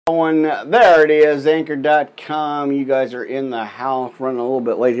Going, there it is, Anchor.com. You guys are in the house, running a little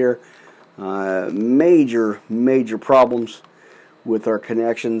bit late here. Major problems with our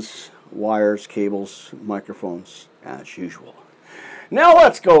connections, wires, cables, microphones, as usual. Now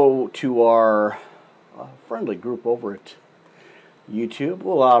let's go to our friendly group over at YouTube. A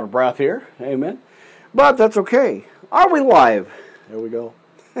little out of breath here, amen. But that's okay. Are we live? There we go.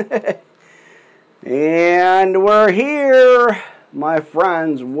 And we're here. My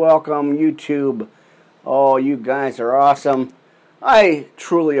friends, welcome YouTube. Oh, you guys are awesome. I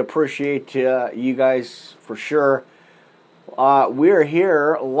truly appreciate you guys for sure. We're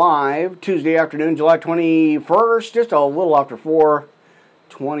here live Tuesday afternoon, July 21st, just a little after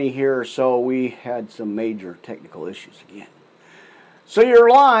 4:20 here. So we had some major technical issues again. So you're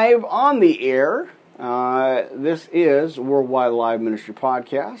live on the air. This is Worldwide Live Ministry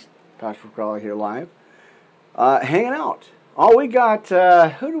Podcast. Pastor Crowley here live. Hanging out. Oh, we got,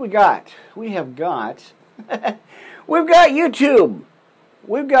 who do we got? We've got YouTube.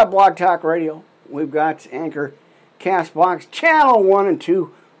 We've got Blog Talk Radio. We've got Anchor, Castbox, Channel 1 and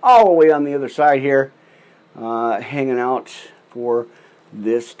 2, all the way on the other side here, hanging out for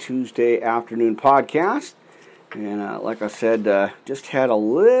this Tuesday afternoon podcast. And like I said, just had a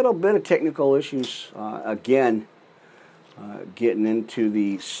little bit of technical issues again, getting into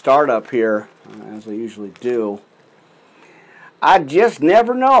the startup here, as I usually do. I just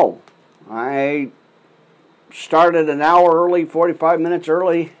never know. I started an hour early, 45 minutes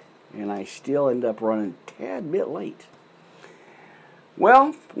early, and I still end up running a tad bit late.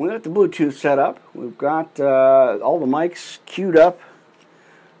 Well, we got the Bluetooth set up. We've got all the mics queued up.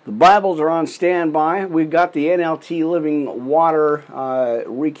 The Bibles are on standby. We've got the NLT Living Water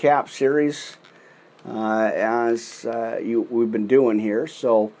recap series as we've been doing here.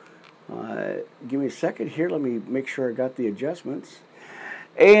 So give me a second here. Let me make sure I got the adjustments.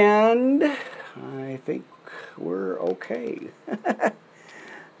 And I think we're okay.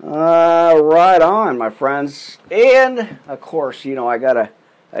 Right on, my friends. And, of course, you know, I got to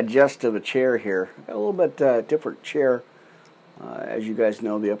adjust to the chair here. Got a little bit different chair. As you guys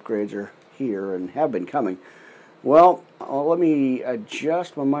know, the upgrades are here and have been coming. Well, let me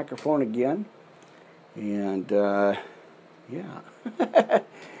adjust my microphone again. And, yeah.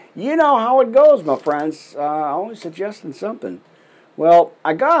 You know how it goes, my friends. Always suggesting something. Well,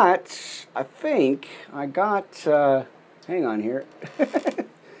 I think I got, hang on here.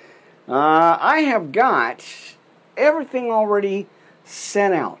 I have got everything already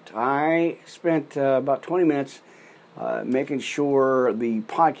sent out. I spent about 20 minutes making sure the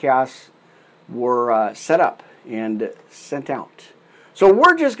podcasts were set up and sent out. So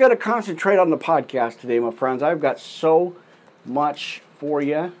we're just going to concentrate on the podcast today, my friends. I've got so much for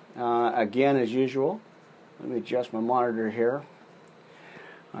you. Again, as usual, let me adjust my monitor here.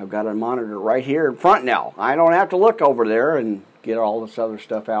 I've got a monitor right here in front now. I don't have to look over there and get all this other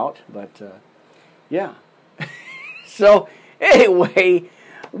stuff out, but yeah. So anyway,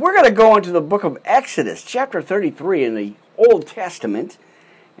 we're going to go into the book of Exodus, chapter 33 in the Old Testament.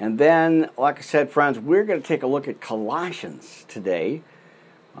 And then, like I said, friends, we're going to take a look at Colossians today.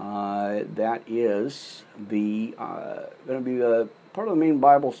 That is going to be the part of the main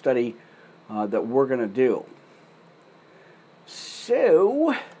Bible study that we're going to do.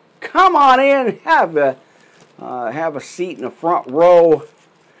 So, come on in, have a seat in the front row.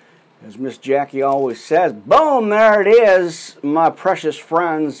 As Miss Jackie always says, boom, there it is, my precious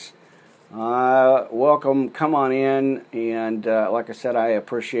friends. Welcome, come on in. And like I said, I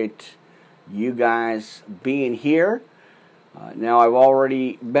appreciate you guys being here. Now, I've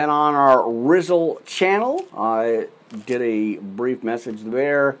already been on our Rizzle channel. I did a brief message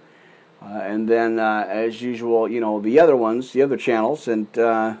there. And then, as usual, you know, the other channels. And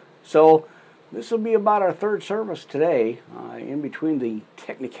so this will be about our third service today, in between the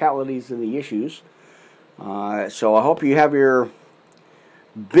technicalities and the issues. So I hope you have your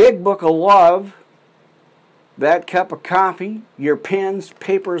big book of love, that cup of coffee, your pens,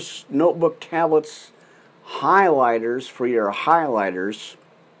 papers, notebook, tablets, highlighters for your highlighters,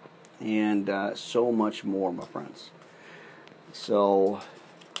 and so much more, my friends. So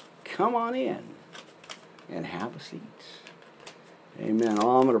come on in and have a seat. Amen.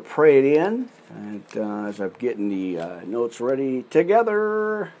 I'm going to pray it in, and as I'm getting the notes ready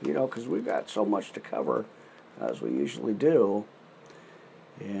together, you know, because we've got so much to cover, as we usually do.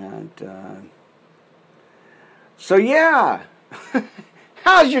 And so, yeah.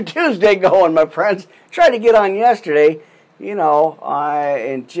 How's your Tuesday going, my friends? Tried to get on yesterday, you know,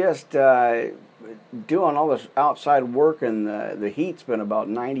 and just doing all this outside work, and the heat's been about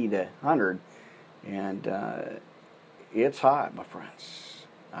 90 to 100, and it's hot, my friends.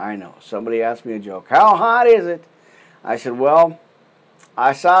 I know. Somebody asked me a joke. How hot is it? I said, well,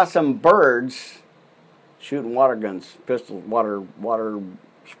 I saw some birds shooting water guns, pistols,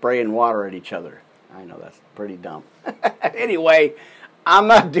 spraying water at each other. I know that's pretty dumb. Anyway, I'm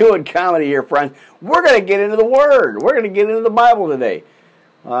not doing comedy here, friends. We're going to get into the Word. We're going to get into the Bible today.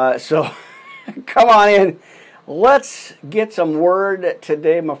 So come on in. Let's get some Word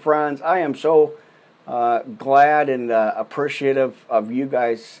today, my friends. I am so glad and appreciative of you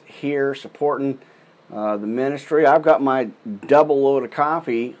guys here supporting the ministry. I've got my double load of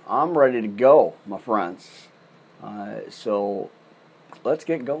coffee. I'm ready to go, my friends. So let's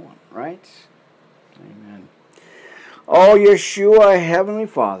get going, right? Amen. Oh, Yeshua, Heavenly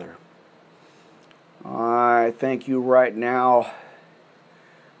Father, I thank you right now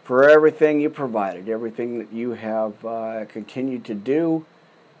for everything you provided, everything that you have continued to do.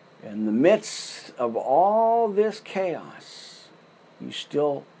 In the midst of all this chaos, you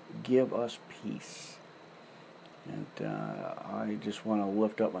still give us peace. And I just want to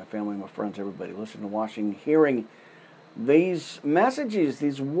lift up my family, my friends, everybody listening, watching, hearing these messages,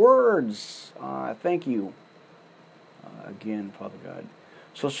 these words. Thank you again, Father God.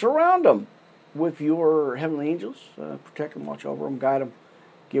 So surround them with your heavenly angels. Protect them, watch over them, guide them,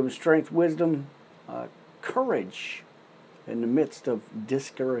 give them strength, wisdom, courage in the midst of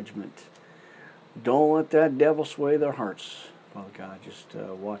discouragement. Don't let that devil sway their hearts, Father God. Just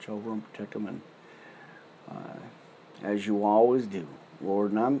watch over them, protect them, and as you always do,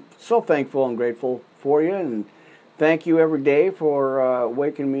 Lord. And I'm so thankful and grateful for you, and thank you every day for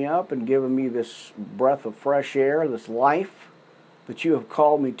waking me up and giving me this breath of fresh air, this life that you have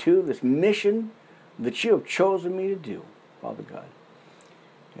called me to, this mission that you have chosen me to do, Father God.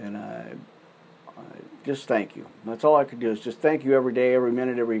 And I just thank you. That's all I could do is just thank you every day, every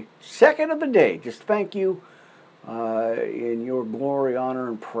minute, every second of the day. Just thank you in your glory, honor,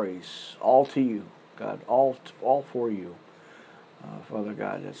 and praise. All to you, God. All for you. Father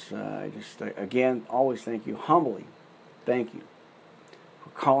God, I just, again, always thank you, humbly, thank you for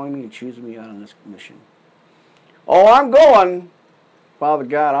calling me and choosing me out on this mission. Oh, I'm going, Father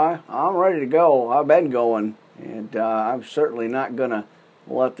God, I'm ready to go. I've been going, and I'm certainly not going to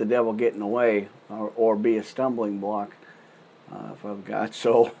let the devil get in the way or be a stumbling block, Father God.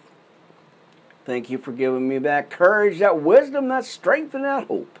 So, thank you for giving me that courage, that wisdom, that strength, and that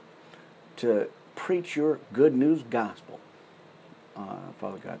hope to preach your good news gospel.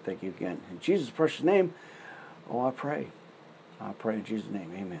 Father God, thank you again. In Jesus' precious name, I pray. I pray in Jesus'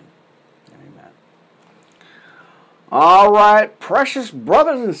 name. Amen. Amen. All right, precious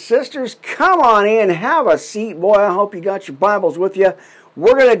brothers and sisters, come on in. Have a seat. Boy, I hope you got your Bibles with you.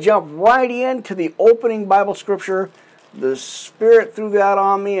 We're going to jump right into the opening Bible scripture. The Spirit threw that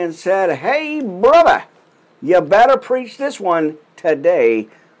on me and said, hey, brother, you better preach this one today.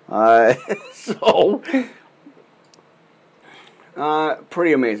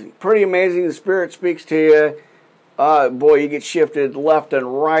 Pretty amazing. Pretty amazing. The Spirit speaks to you. Boy, you get shifted left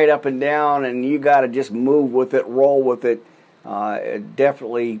and right, up and down, and you got to just move with it, roll with it.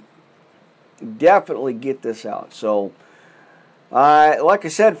 Definitely get this out. So, like I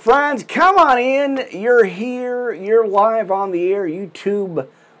said, friends, come on in. You're here. You're live on the air. YouTube,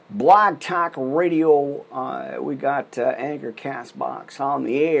 Blog Talk Radio. We got Anchor, Castbox on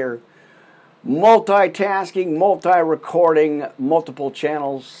the air. Multitasking, multi-recording, multiple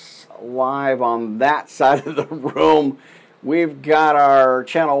channels live on that side of the room. We've got our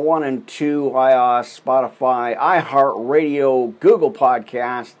channel 1 and 2, iOS, Spotify, iHeartRadio, Google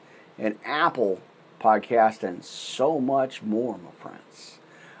Podcast, and Apple Podcast, and so much more, my friends.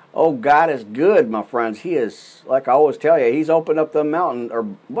 Oh, God is good, my friends. He is, like I always tell you, He's opened up the mountain, or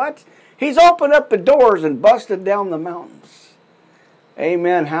what? He's opened up the doors and busted down the mountains.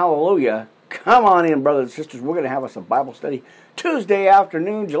 Amen, hallelujah. Come on in, brothers and sisters. We're going to have us a Bible study Tuesday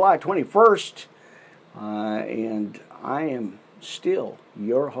afternoon, July 21st. And I am still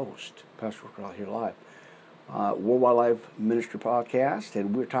your host, Pastor Crowell, here live. Worldwide Life Ministry Podcast.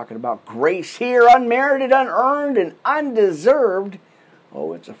 And we're talking about grace here, unmerited, unearned, and undeserved.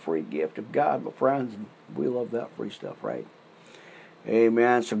 Oh, it's a free gift of God, my friends. And we love that free stuff, right?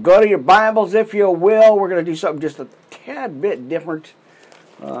 Amen. So go to your Bibles, if you will. We're going to do something just a tad bit different.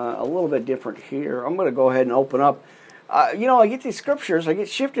 A little bit different here. I'm going to go ahead and open up. I get these scriptures. I get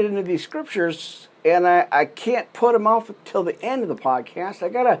shifted into these scriptures, and I can't put them off until the end of the podcast. I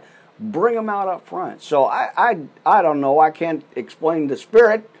got to bring them out up front. So I don't know. I can't explain the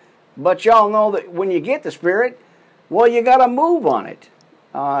Spirit, but y'all know that when you get the Spirit, well, you got to move on it.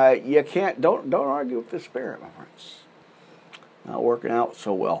 You can't. Don't argue with the Spirit, my friends. Not working out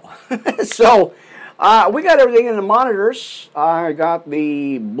so well. So. We got everything in the monitors. I got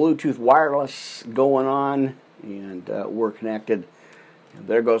the Bluetooth wireless going on, and we're connected. And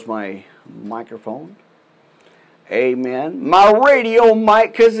there goes my microphone. Amen. My radio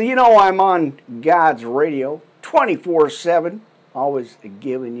mic, because you know I'm on God's radio 24/7, always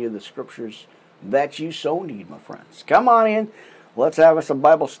giving you the scriptures that you so need, my friends. Come on in. Let's have us a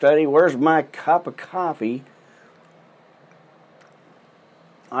Bible study. Where's my cup of coffee?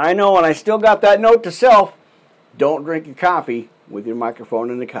 I know, and I still got that note to self. Don't drink your coffee with your microphone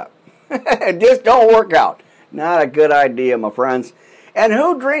in the cup. It just don't work out. Not a good idea, my friends. And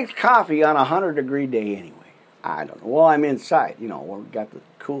who drinks coffee on a 100-degree day anyway? I don't know. Well, I'm inside. You know, we've got the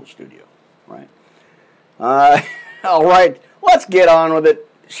cool studio, right? All right, let's get on with it,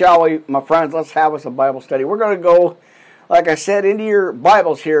 shall we, my friends? Let's have us a Bible study. We're going to go, like I said, into your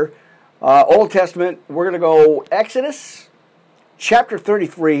Bibles here. Old Testament, we're going to go Exodus chapter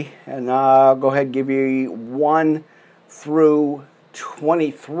 33, and I'll go ahead and give you 1 through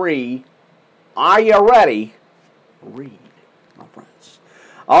 23. Are you ready? Read, my friends.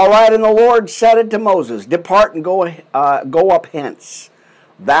 All right, and the Lord said unto Moses, Depart and go up hence,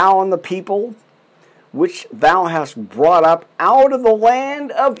 thou and the people which thou hast brought up out of the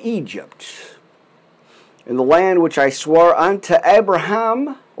land of Egypt, in the land which I swore unto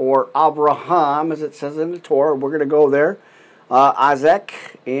Abraham, or Avraham, as it says in the Torah. We're going to go there.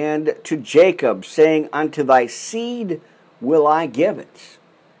 Isaac, and to Jacob, saying, Unto thy seed will I give it.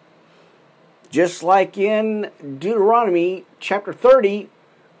 Just like in Deuteronomy chapter 30,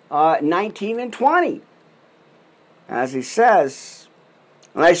 19 and 20. As he says,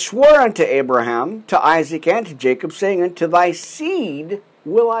 And I swore unto Abraham, to Isaac, and to Jacob, saying, Unto thy seed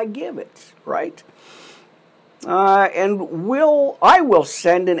will I give it. Right? And I will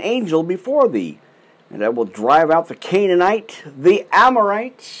send an angel before thee, and I will drive out the Canaanite, the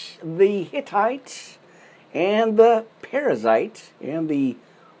Amorite, the Hittite, and the Perizzite, and the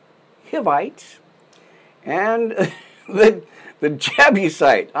Hivite, and the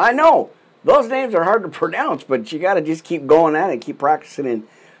Jebusite. I know, those names are hard to pronounce, but you got to just keep going at it, keep practicing,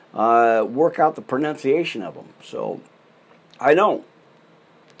 and work out the pronunciation of them. So, I know.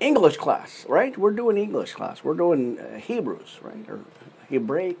 English class, right? We're doing English class. We're doing Hebrews, right? Or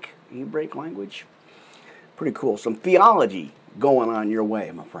Hebraic language. Pretty cool. Some theology going on your way,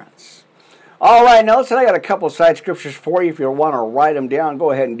 my friends. All right, now listen, I got a couple of side scriptures for you. If you want to write them down,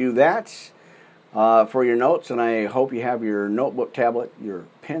 go ahead and do that for your notes. And I hope you have your notebook, tablet, your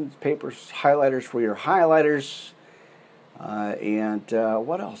pens, papers, highlighters for your highlighters. And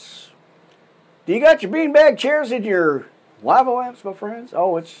what else? Do you got your beanbag chairs and your lava lamps, my friends?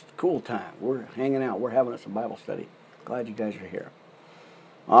 Oh, it's cool time. We're hanging out. We're having us a Bible study. Glad you guys are here.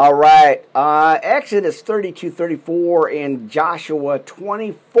 All right, Exodus 32:34 and Joshua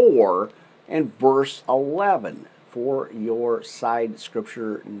 24 and verse 11 for your side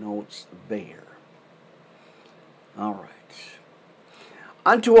scripture notes there. All right.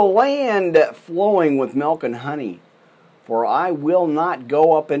 Unto a land flowing with milk and honey, for I will not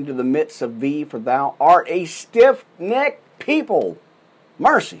go up into the midst of thee, for thou art a stiff-necked people.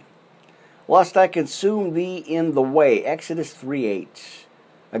 Mercy, lest I consume thee in the way. Exodus 3:8.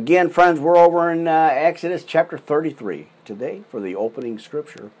 Again, friends, we're over in Exodus chapter 33 today for the opening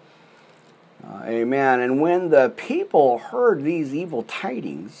scripture. Amen. And when the people heard these evil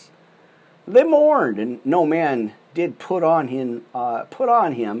tidings, they mourned, and no man did put on him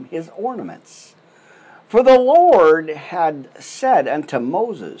his ornaments. For the Lord had said unto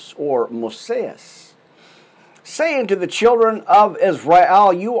Moses, or Moses, Say unto the children of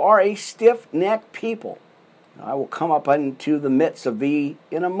Israel, You are a stiff-necked people. I will come up unto the midst of thee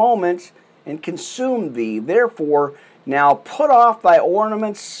in a moment, and consume thee. Therefore, now put off thy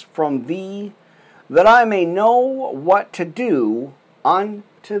ornaments from thee, that I may know what to do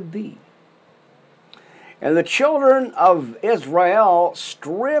unto thee. And the children of Israel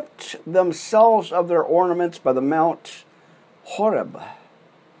stripped themselves of their ornaments by the Mount Horeb.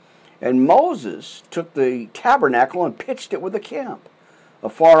 And Moses took the tabernacle and pitched it with the camp,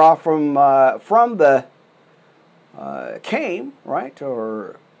 afar off from the came, right?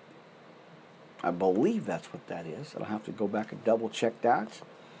 Or I believe that's what that is. I'll have to go back and double check that.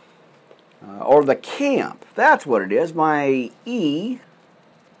 Or the camp. That's what it is. My E,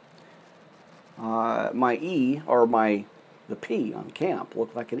 or the P on camp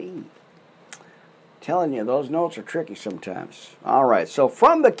looked like an E. Telling you, those notes are tricky sometimes. All right, so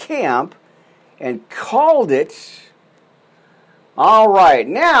from the camp, and called it. All right,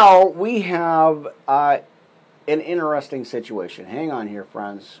 now we have an interesting situation. Hang on here,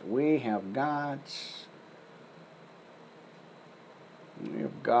 friends. We've got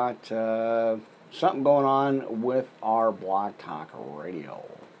something going on with our Blog Talk Radio.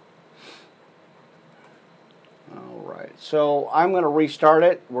 All right, so I'm going to restart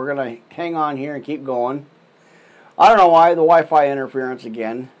it. We're going to hang on here and keep going. I don't know why, the Wi-Fi interference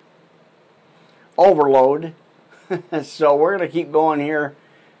again. Overload. So we're going to keep going here.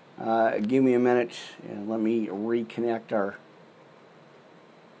 Give me a minute and let me reconnect our...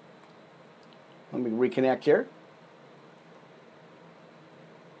 Let me reconnect here.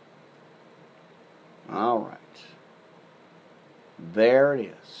 All right. There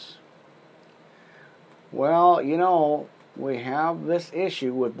it is. Well, you know, we have this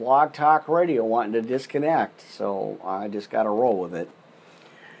issue with Blog Talk Radio wanting to disconnect, so I just got to roll with it.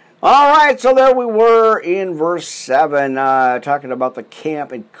 All right, so there we were in verse 7, talking about the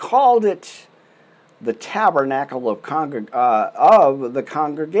camp, and called it the tabernacle of the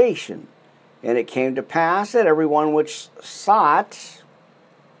congregation. And it came to pass that everyone which sought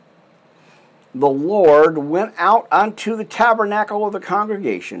the Lord went out unto the tabernacle of the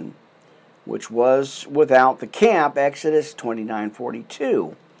congregation, which was without the camp, Exodus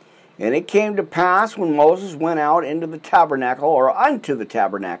 29:42. And it came to pass when Moses went out into the tabernacle, or unto the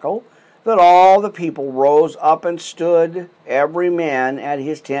tabernacle, that all the people rose up and stood, every man at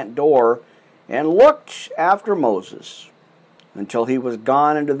his tent door, and looked after Moses, until he was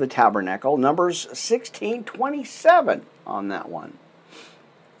gone into the tabernacle. Numbers 16:27 on that one.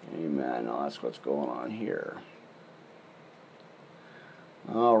 Amen. Now that's what's going on here.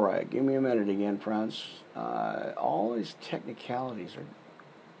 All right, give me a minute again, friends. All these technicalities are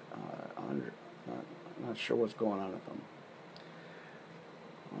not sure what's going on with them.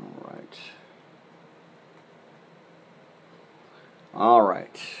 All right. All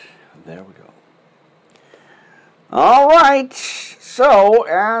right. There we go. All right. So,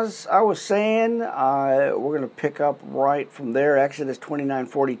 as I was saying, we're going to pick up right from there, Exodus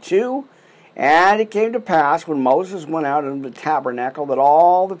 29:42. And it came to pass when Moses went out into the tabernacle that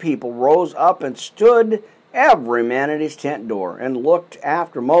all the people rose up and stood, every man at his tent door, and looked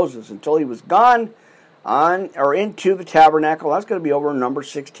after Moses until he was gone into the tabernacle. That's going to be over in Numbers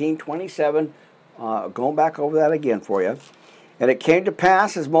 16:27. Going back over that again for you. And it came to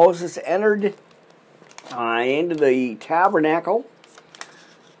pass as Moses entered into the tabernacle,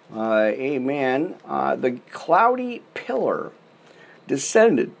 amen, the cloudy pillar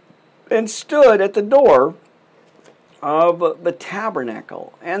descended and stood at the door of the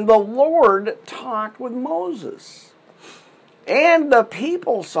tabernacle. And the Lord talked with Moses. And the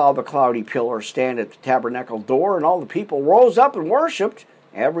people saw the cloudy pillar stand at the tabernacle door, and all the people rose up and worshipped,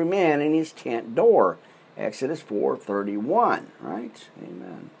 every man in his tent door. Exodus 4:31, right?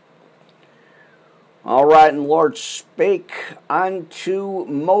 Amen. All right, and the Lord spake unto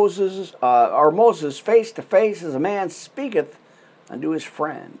Moses, Moses face to face, as a man speaketh unto his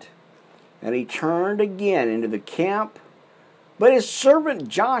friend. And he turned again into the camp. But his servant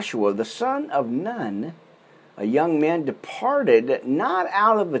Joshua, the son of Nun, a young man, departed not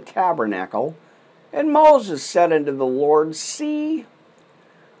out of the tabernacle. And Moses said unto the Lord, See,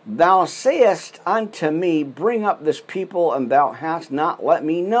 thou sayest unto me, Bring up this people, and thou hast not let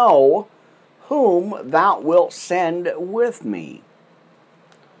me know whom thou wilt send with me.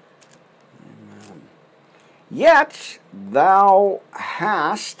 Amen. Yet thou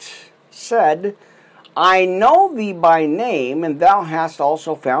hast said, I know thee by name, and thou hast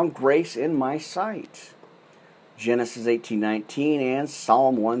also found grace in my sight. Genesis 18:19 and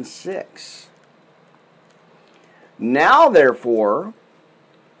Psalm 1:6. Now therefore,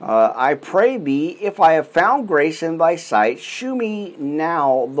 I pray thee, if I have found grace in thy sight, shew me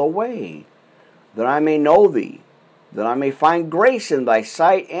now the way, that I may know thee, that I may find grace in thy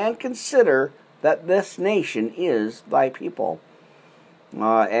sight, and consider that this nation is thy people.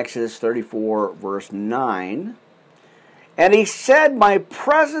 Exodus 34, verse 9. And he said, My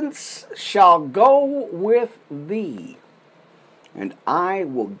presence shall go with thee, and I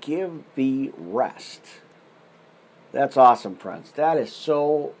will give thee rest. That's awesome, friends. That is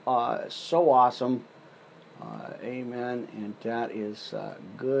so awesome. Amen. And that is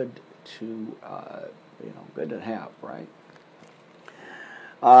good to good to have, right?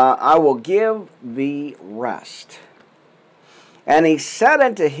 I will give thee rest. And he said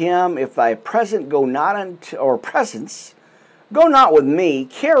unto him, If thy presence go not go not with me,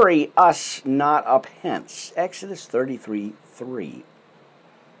 carry us not up hence. Exodus 33:3.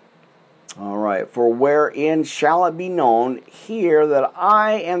 All right, for wherein shall it be known here that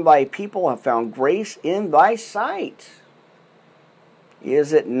I and thy people have found grace in thy sight?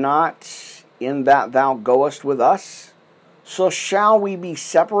 Is it not in that thou goest with us? So shall we be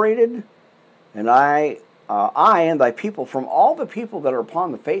separated, and I and thy people from all the people that are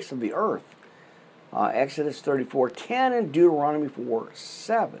upon the face of the earth. Exodus 34:10, and Deuteronomy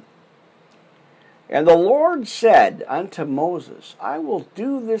 4:7. And the Lord said unto Moses, I will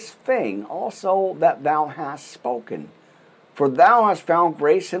do this thing also that thou hast spoken, for thou hast found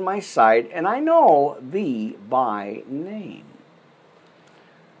grace in my sight, and I know thee by name.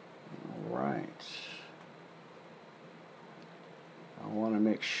 All right. I want to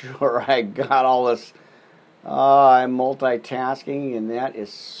make sure I got all this. I'm multitasking, and that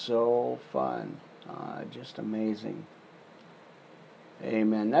is so fun. Just amazing.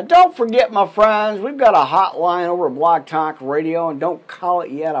 Amen. Now, don't forget, my friends, we've got a hotline over at Blog Talk Radio, and don't call it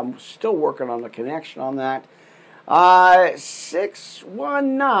yet. I'm still working on the connection on that.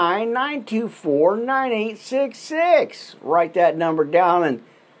 619-924-9866. Write that number down. And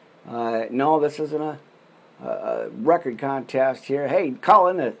no, this isn't a record contest here. Hey, call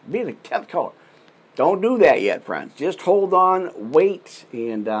in to be the 10th caller. Don't do that yet, friends. Just hold on, wait,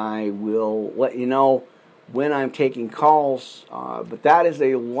 and I will let you know when I'm taking calls. But that is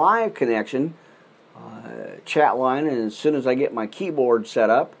a live connection chat line, and as soon as I get my keyboard set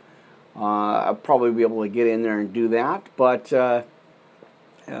up, I'll probably be able to get in there and do that. But for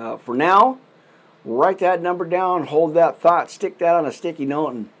now, write that number down, hold that thought, stick that on a sticky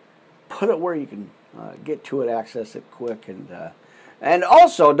note, and put it where you can get to it, access it quick. And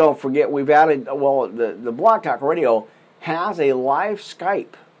also, don't forget, we've added, well, the Blog Talk Radio has a live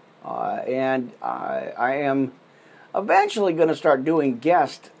Skype. And I am eventually going to start doing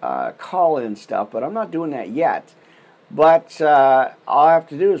guest call-in stuff, but I'm not doing that yet. But all I have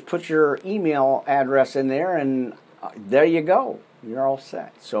to do is put your email address in there, and there you go. You're all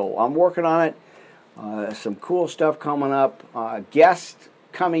set. So I'm working on it. Some cool stuff coming up. Guests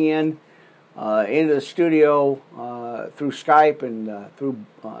coming in into the studio through Skype and through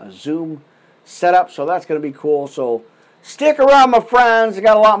Zoom setup. So that's going to be cool. So stick around, my friends. I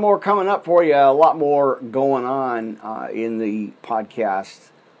got a lot more coming up for you. A lot more going on in the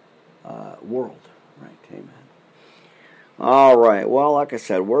podcast world. Right, amen. All right. Well, like I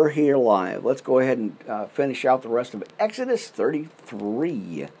said, we're here live. Let's go ahead and finish out the rest of Exodus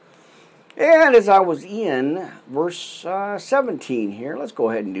 33. And as I was in verse 17 here, let's go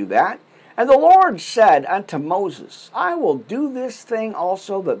ahead and do that. And the Lord said unto Moses, I will do this thing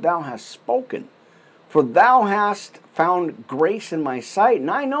also that thou hast spoken, for thou hast found grace in my sight, and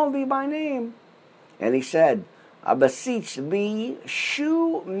I know thee by name. And he said, I beseech thee,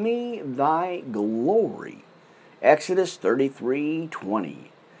 shew me thy glory. Exodus 33:20.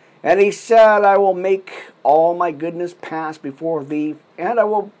 And he said, I will make all my goodness pass before thee, and I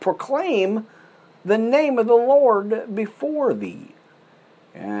will proclaim the name of the Lord before thee.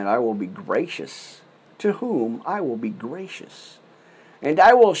 And I will be gracious to whom I will be gracious. And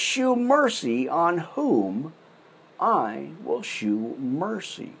I will shew mercy on whom I will shew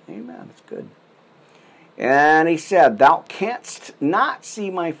mercy. Amen. That's good. And he said, Thou canst not see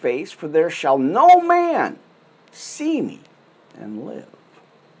my face, for there shall no man see me and live.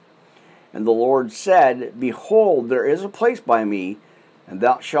 And the Lord said, Behold, there is a place by me, and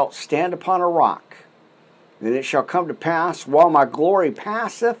thou shalt stand upon a rock. And it shall come to pass, while my glory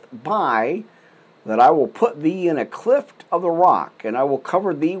passeth by, that I will put thee in a cleft of the rock, and I will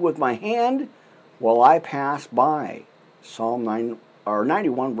cover thee with my hand while I pass by. Psalm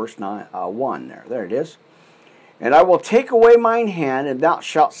 91, verse 1 there. There it is. And I will take away mine hand, and thou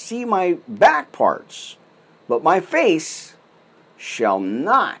shalt see my back parts, but my face shall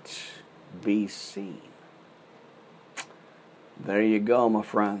not be seen. There you go, my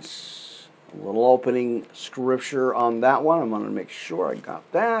friends. A little opening scripture on that one. I'm going to make sure I got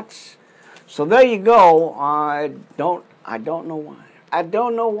that. So there you go. I don't know why. I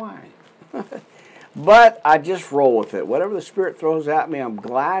don't know why. But I just roll with it. Whatever the Spirit throws at me, I'm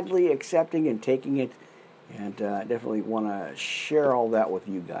gladly accepting and taking it. And definitely want to share all that with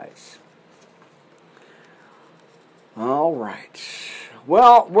you guys. All right.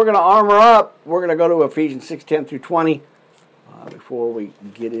 Well, we're going to armor up. We're going to go to Ephesians 6:10 through 20 before we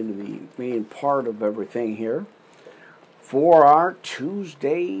get into the main part of everything here for our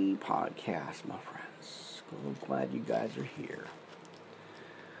Tuesday podcast, my friends. I'm glad you guys are here.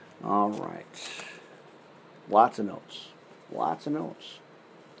 All right. Lots of notes. Lots of notes.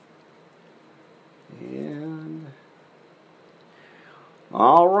 And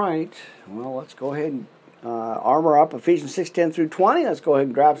all right. Well, let's go ahead and armor up Ephesians 6:10 through 20. Let's go ahead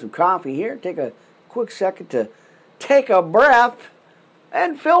and grab some coffee here. Take a quick second to take a breath,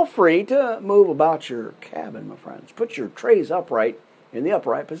 and feel free to move about your cabin, my friends. Put your trays upright in the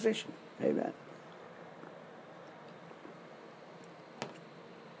upright position. Amen.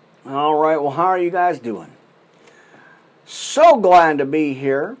 All right, well, how are you guys doing? So glad to be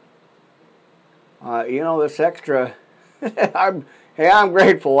here. This extra, I'm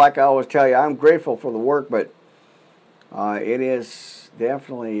grateful, like I always tell you, I'm grateful for the work, but it is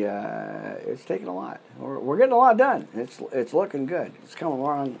definitely, it's taking a lot. We're getting a lot done. It's looking good. It's coming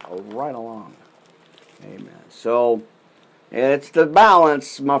along right along. Amen. So, it's the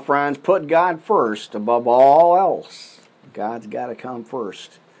balance, my friends. Put God first above all else. God's got to come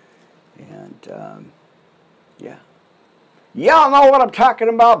first. And, yeah. Y'all know what I'm talking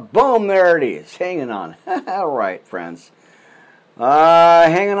about. Boom, there it is. Hanging on. All right, friends.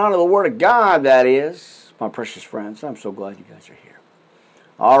 Hanging on to the Word of God, that is. My precious friends, I'm so glad you guys are here.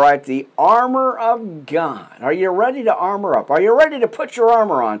 All right, the armor of God. Are you ready to armor up? Are you ready to put your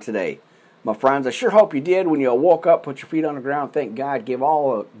armor on today? My friends, I sure hope you did when you woke up, put your feet on the ground, thank God, give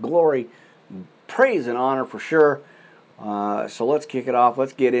all the glory, praise, and honor for sure. So let's kick it off.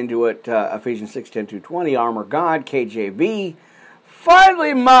 Let's get into it. Ephesians 6:10-20, armor God, KJV.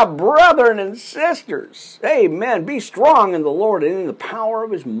 Finally, my brethren and sisters, amen, be strong in the Lord and in the power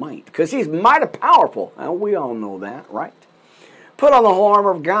of His might, because He's mighty powerful, and we all know that, right? Put on the whole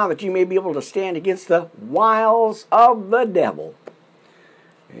armor of God that you may be able to stand against the wiles of the devil.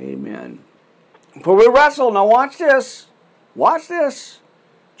 Amen. For we wrestle, now watch this,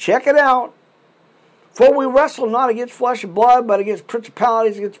 check it out. For we wrestle not against flesh and blood, but against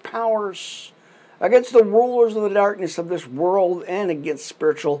principalities, against powers, against the rulers of the darkness of this world, and against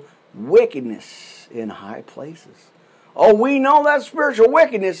spiritual wickedness in high places. Oh, we know that spiritual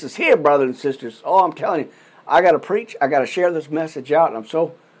wickedness is here, brothers and sisters. Oh, I'm telling you, I got to preach, I got to share this message out, and I'm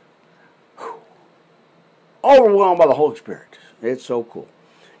so overwhelmed by the Holy Spirit. It's so cool.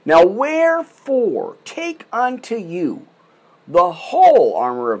 Now, wherefore, take unto you the whole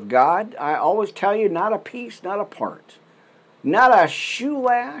armor of God. I always tell you, not a piece, not a part. Not a shoe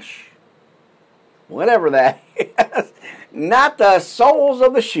lash, whatever that is. Not the soles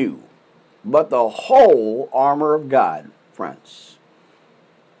of the shoe, but the whole armor of God, friends.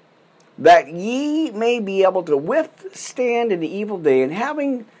 That ye may be able to withstand in the evil day, and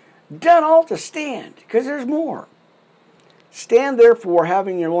having done all to stand, because there's more. Stand therefore,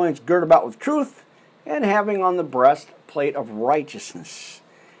 having your loins girt about with truth, and having on the breastplate of righteousness,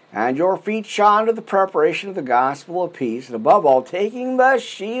 and your feet shod with the preparation of the gospel of peace, and above all, taking the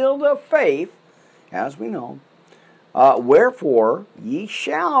shield of faith, as we know, wherefore ye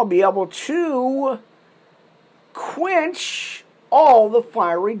shall be able to quench all the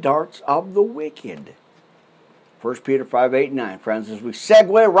fiery darts of the wicked. 1 Peter 5:8-9, friends, as we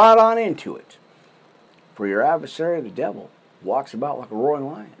segue right on into it. For your adversary, the devil, walks about like a roaring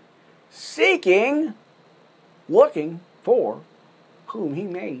lion, seeking, looking for whom he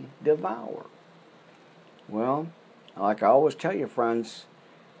may devour. Well, like I always tell you, friends,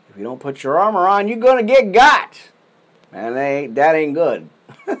 if you don't put your armor on, you're going to get got. And that ain't good.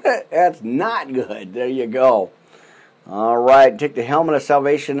 That's not good. There you go. All right, take the helmet of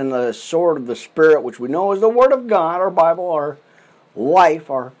salvation and the sword of the Spirit, which we know is the Word of God, our Bible, our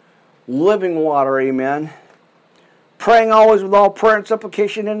life, our living water, amen. Praying always with all prayer and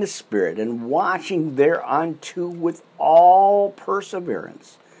supplication in the Spirit, and watching thereunto with all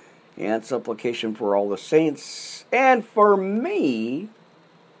perseverance and supplication for all the saints, and for me,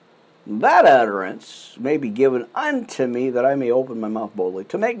 that utterance may be given unto me, that I may open my mouth boldly,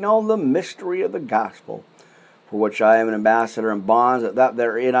 to make known the mystery of the gospel, for which I am an ambassador in bonds, that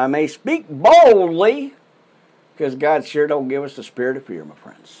therein I may speak boldly, because God sure don't give us the spirit of fear, my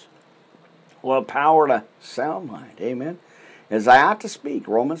friends. Well, power to sound mind, amen. As I ought to speak,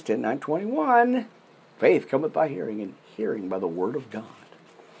 Romans 10:9-21, faith cometh by hearing, and hearing by the word of God.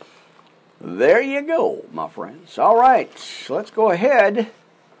 There you go, my friends. All right, let's go ahead.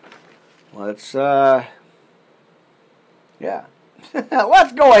 Let's go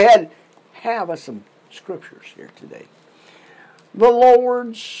ahead and have us some scriptures here today. The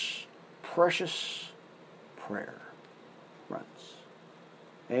Lord's precious prayer, friends.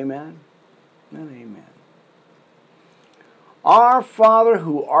 Amen. And amen. Our Father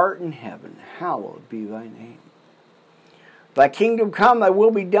who art in heaven, hallowed be thy name. Thy kingdom come, thy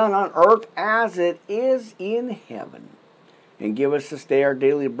will be done on earth as it is in heaven. And give us this day our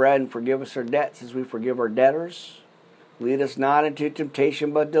daily bread, and forgive us our debts as we forgive our debtors. Lead us not into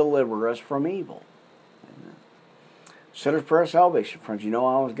temptation, but deliver us from evil. Amen. Sinner's Prayer of Salvation, friends. You know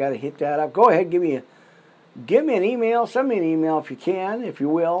I always got to hit that up. Go ahead, give me an email. Send me an email if you can, if you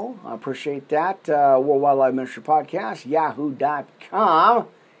will. I appreciate that. World Wildlife Ministry Podcast, yahoo.com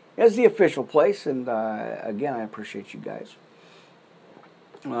is the official place. And again, I appreciate you guys.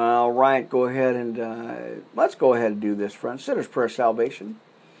 All right, go ahead and let's go ahead and do this, friends. Sinner's Prayer of Salvation.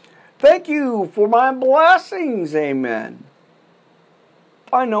 Thank you for my blessings. Amen.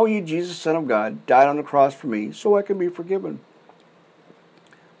 I know you, Jesus, Son of God, died on the cross for me so I can be forgiven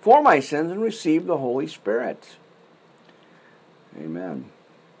for my sins and receive the Holy Spirit. Amen.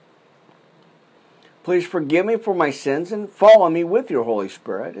 Please forgive me for my sins and follow me with your Holy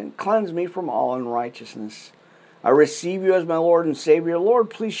Spirit and cleanse me from all unrighteousness. I receive you as my Lord and Savior. Lord,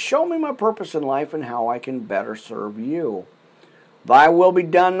 please show me my purpose in life and how I can better serve you. Thy will be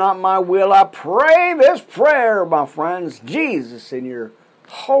done, not my will. I pray this prayer, my friends, Jesus, in your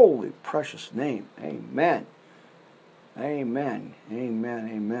holy, precious name. Amen. Amen. Amen.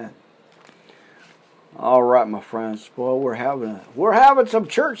 Amen. All right, my friends. Well, we're having some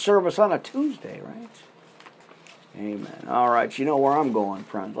church service on a Tuesday, right? Amen. All right, you know where I'm going,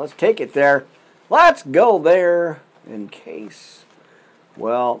 friends. Let's take it there. Let's go there in case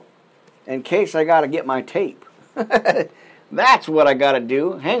I got to get my tape. That's what I got to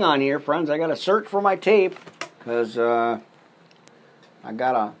do. Hang on here, friends. I got to search for my tape because I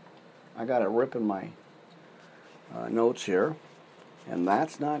got it ripping my notes here, and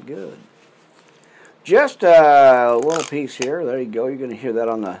that's not good. Just a little piece here. There you go. You're going to hear that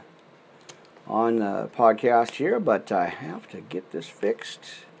on the podcast here, but I have to get this fixed.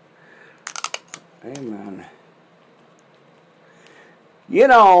 Amen. You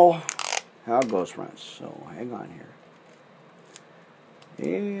know how it goes, friends. So hang on here.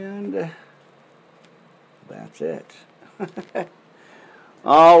 And that's it.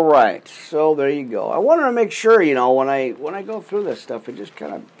 All right. So there you go. I wanted to make sure, you know, when I go through this stuff, I just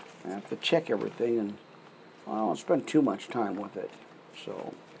kind of have to check everything, and I don't spend too much time with it.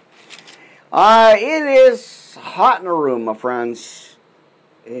 So it is hot in the room, my friends.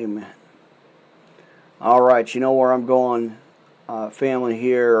 Amen. All right. You know where I'm going, family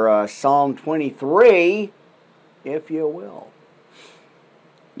here. Psalm 23, if you will.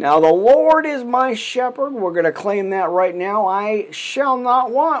 Now, the Lord is my shepherd. We're going to claim that right now. I shall not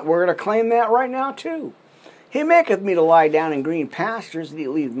want. We're going to claim that right now, too. He maketh me to lie down in green pastures, and he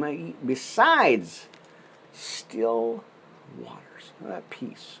leads me besides still waters. That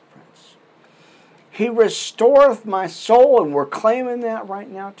peace, friends. He restoreth my soul, and we're claiming that right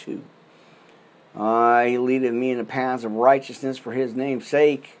now, too. He leadeth me in the paths of righteousness for his name's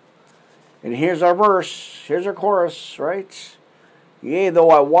sake. And here's our verse. Here's our chorus, right? Yea, though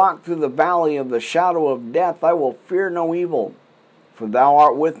I walk through the valley of the shadow of death, I will fear no evil. For thou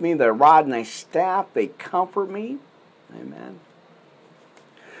art with me, thy rod and thy staff, they comfort me. Amen.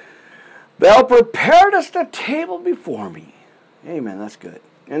 Thou preparedst a table before me. Amen, that's good.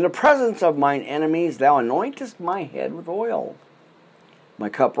 In the presence of mine enemies, thou anointest my head with oil. My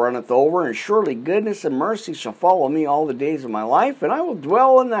cup runneth over, and surely goodness and mercy shall follow me all the days of my life, and I will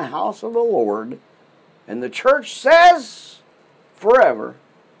dwell in the house of the Lord. And the church says, forever.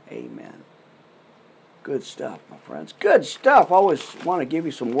 Amen. Good stuff, my friends. Good stuff. I always want to give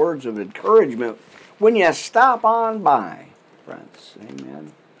you some words of encouragement when you stop on by, friends.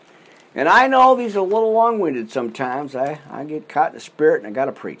 Amen. And I know these are a little long-winded sometimes. I get caught in the spirit and I got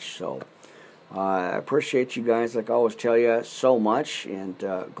to preach. So I appreciate you guys, like I always tell you, so much. And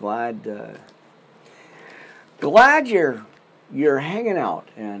glad you're hanging out,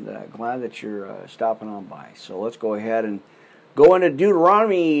 and glad that you're stopping on by. So let's go ahead and go into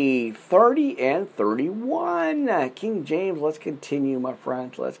Deuteronomy 30 and 31. King James, let's continue, my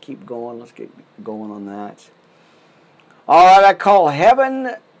friends. Let's keep going. Let's get going on that. All right, I call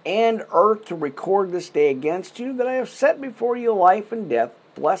heaven and earth to record this day against you, that I have set before you life and death,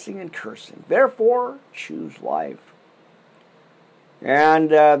 blessing and cursing. Therefore, choose life. And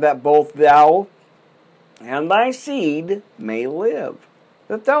that both thou and thy seed may live,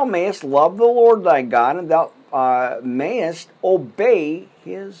 that thou mayest love the Lord thy God, and thou mayest obey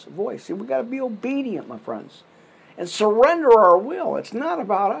his voice. See, we've got to be obedient, my friends, and surrender our will. It's not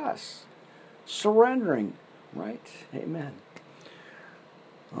about us. Surrendering, right? Amen.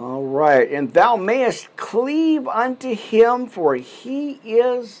 All right. And thou mayest cleave unto him, for he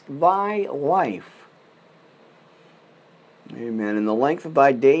is thy life. Amen. In the length of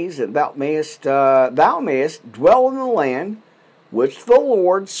thy days, that thou mayest dwell in the land which the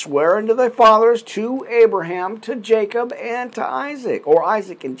Lord sware unto thy fathers, to Abraham, to Jacob, and to Isaac. Or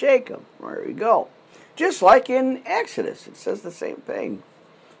Isaac and Jacob. There you go. Just like in Exodus, it says the same thing.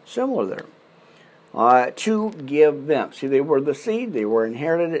 Similar there. To give them. See, they were the seed, they were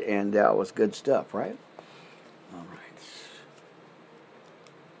inherited, and that was good stuff, right?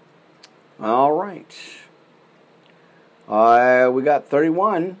 All right. We got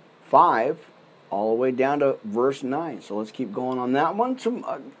 31:5. all the way down to verse 9. So let's keep going on that one. Some,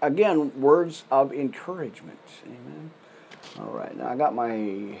 again, words of encouragement. Amen. All right, now I got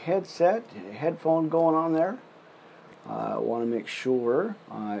my headphone going on there. I want to make sure,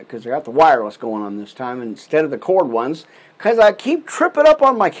 because I got the wireless going on this time instead of the cord ones, because I keep tripping up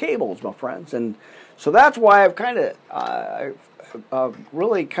on my cables, my friends. And so that's why I've kind of,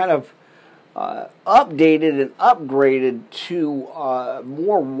 really kind of updated and upgraded to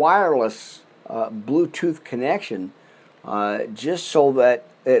more wireless Bluetooth connection, just so that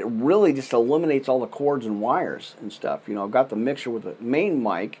it really just eliminates all the cords and wires and stuff. You know, I've got the mixer with the main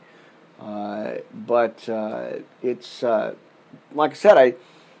mic, but it's like I said,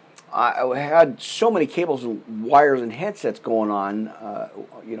 I had so many cables and wires and headsets going on,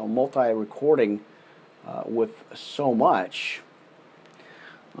 you know, multi-recording with so much.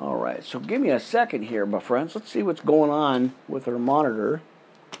 All right, so give me a second here, my friends. Let's see what's going on with our monitor.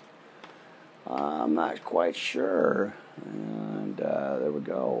 I'm not quite sure. And there we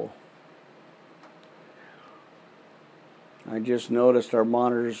go. I just noticed our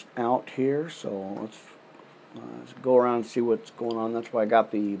monitor's out here, so let's go around and see what's going on. That's why I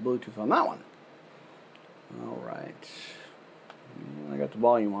got the Bluetooth on that one. All right. I got the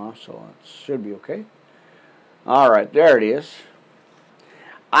volume off, so it should be okay. All right, there it is.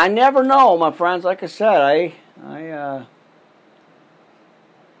 I never know, my friends. Like I said, I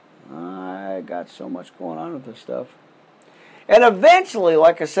got so much going on with this stuff. And eventually,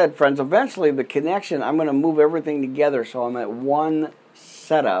 like I said, friends, eventually the connection, I'm going to move everything together so I'm at one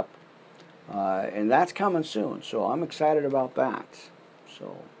setup. And that's coming soon. So I'm excited about that.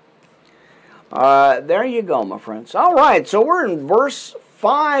 So there you go, my friends. All right, so we're in verse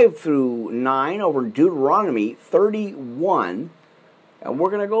 5 through 9 over Deuteronomy 31. And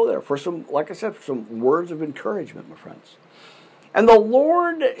we're going to go there for some, like I said, for some words of encouragement, my friends. And the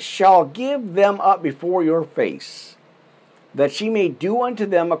Lord shall give them up before your face, that ye may do unto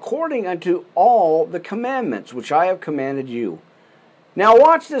them according unto all the commandments which I have commanded you. Now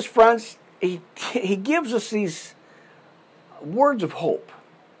watch this, friends. He gives us these words of hope.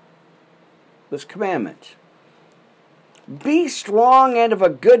 This commandment. Be strong and of a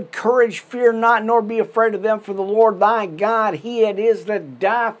good courage, fear not, nor be afraid of them, for the Lord thy God, he it is that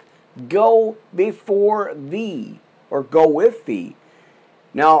doth go before thee, or go with thee.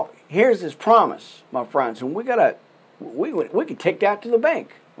 Now, here's his promise, my friends, and we could take that to the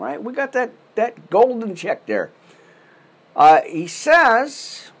bank, right? We got that golden check there. He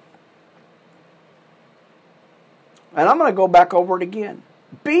says, and I'm going to go back over it again.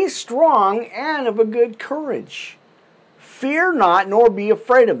 Be strong and of a good courage. Fear not, nor be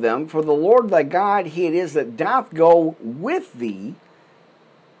afraid of them, for the Lord thy God, he it is that doth go with thee.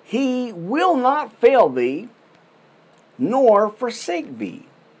 He will not fail thee, nor forsake thee.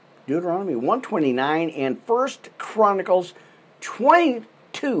 Deuteronomy 129 and 1 Chronicles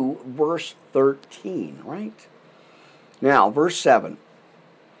 22, verse 13, right? Now, verse 7.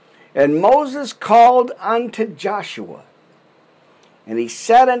 And Moses called unto Joshua, and he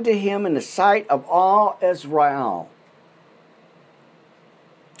said unto him in the sight of all Israel,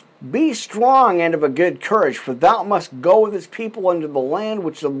 Be strong and of a good courage, for thou must go with his people unto the land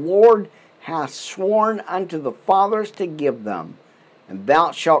which the Lord hath sworn unto the fathers to give them, and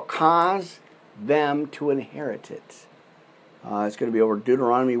thou shalt cause them to inherit it. It's going to be over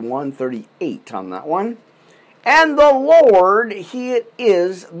Deuteronomy 1:38 on that one. And the Lord, he it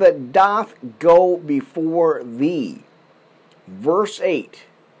is that doth go before thee. Verse 8.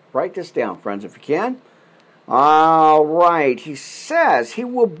 Write this down, friends, if you can. All right. He says, he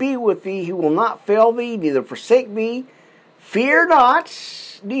will be with thee, he will not fail thee, neither forsake thee. Fear not,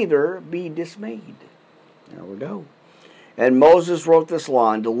 neither be dismayed. There we go. And Moses wrote this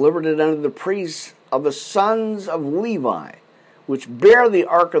law and delivered it unto the priests of the sons of Levi, which bear the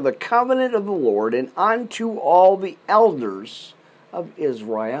ark of the covenant of the Lord, and unto all the elders of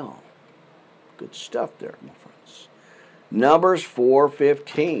Israel. Good stuff there, my friends. Numbers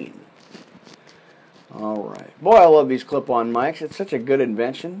 4:15. All right. Boy, I love these clip-on mics. It's such a good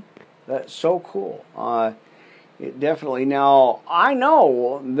invention. That's so cool. It definitely. Now, I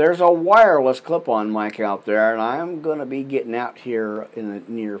know there's a wireless clip-on mic out there, and I'm going to be getting out here in the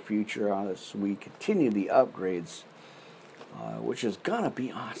near future as we continue the upgrades, which is going to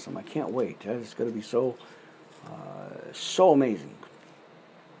be awesome. I can't wait. It's going to be so amazing.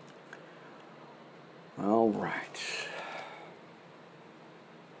 All right.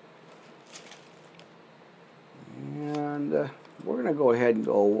 And we're going to go ahead and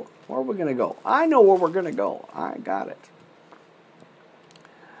go. Where are we going to go? I know where we're going to go. I got it.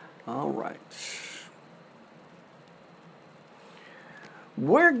 All right.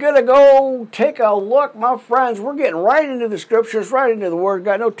 We're going to go take a look, my friends. We're getting right into the scriptures, right into the Word.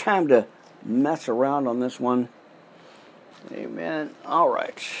 Got no time to mess around on this one. Amen. All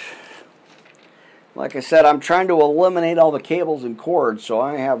right. like I said, I'm trying to eliminate all the cables and cords, so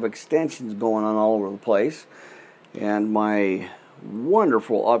I have extensions going on all over the place. And my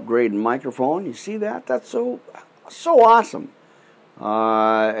wonderful upgraded microphone, you see that? That's so awesome.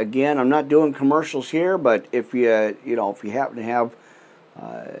 Again, I'm not doing commercials here, but if you happen to have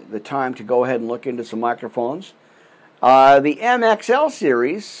the time to go ahead and look into some microphones. The MXL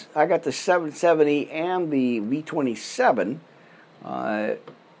series, I got the 770 and the V27.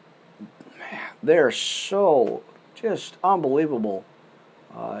 They're so just unbelievable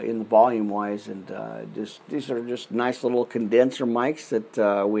in the volume wise, and these are just nice little condenser mics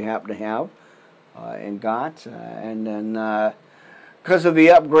that we happen to have and got, and then because of the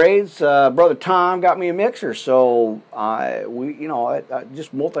upgrades, Brother Tom got me a mixer, so we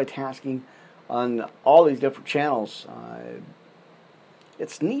just multitasking on all these different channels.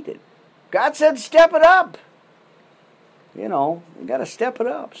 It's needed. God said, "Step it up." You got to step it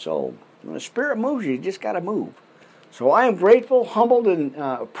up. So when the Spirit moves you, you just got to move. So I am grateful, humbled, and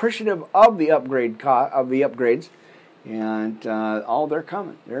appreciative of the upgrades, and they're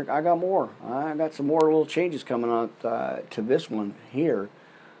coming. I got more. I got some more little changes coming on to this one here.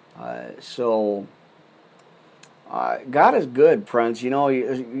 So God is good, friends.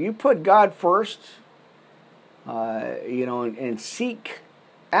 You put God first, and seek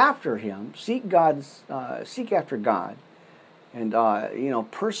after Him, seek after God,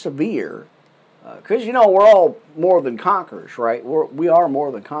 and persevere. Because we're all more than conquerors, right? We are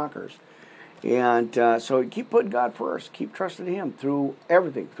more than conquerors, and so keep putting God first. Keep trusting Him through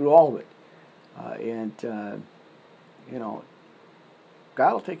everything, through all of it, and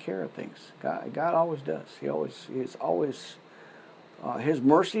God will take care of things. God always does. He's always His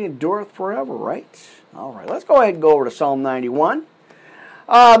mercy endureth forever, right? All right, let's go ahead and go over to Psalm 91.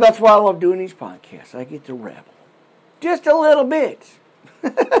 That's why I love doing these podcasts. I get to rabble just a little bit.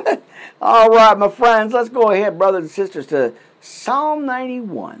 All right, my friends, let's go ahead, brothers and sisters, to Psalm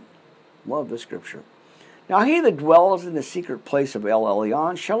 91. Love the scripture. Now, he that dwells in the secret place of El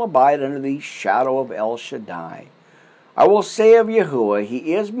Elyon shall abide under the shadow of El Shaddai. I will say of Yahuwah,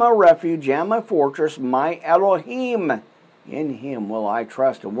 He is my refuge and my fortress, my Elohim. In Him will I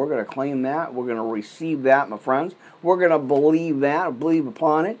trust. And we're going to claim that. We're going to receive that, my friends. We're going to believe that, believe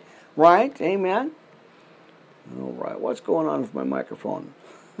upon it. Right? Amen? All right, what's going on with my microphone?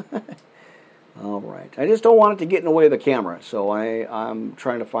 All right, I just don't want it to get in the way of the camera, so I'm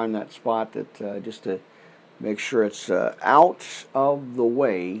trying to find that spot that just to make sure it's out of the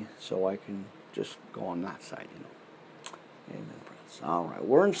way, so I can just go on that side. Amen, friends. All right,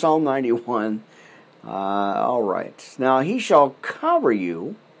 we're in Psalm 91. All right, now He shall cover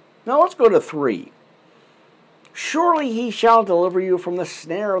you. Now let's go to 3. Surely He shall deliver you from the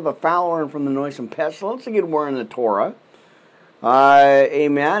snare of the fowler and from the noisome pestilence. Again, we're in the Torah.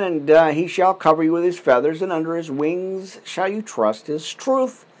 Amen. And He shall cover you with His feathers, and under His wings shall you trust. His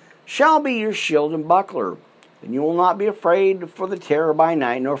truth shall be your shield and buckler. And you will not be afraid for the terror by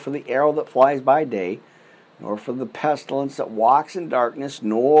night, nor for the arrow that flies by day, nor for the pestilence that walks in darkness,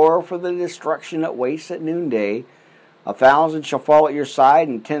 nor for the destruction that wastes at noonday. 1,000 shall fall at your side,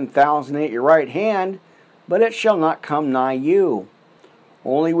 and 10,000 at your right hand, but it shall not come nigh you.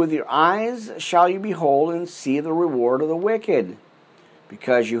 Only with your eyes shall you behold and see the reward of the wicked.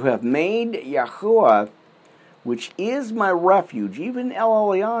 Because you have made Yahuwah, which is my refuge, even El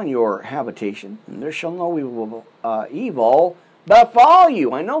Elyon your habitation, and there shall no evil befall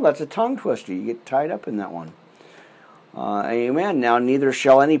you. I know that's a tongue twister. You get tied up in that one. Amen. Now neither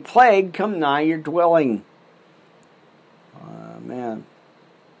shall any plague come nigh your dwelling. Man.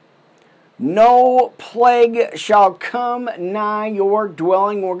 No plague shall come nigh your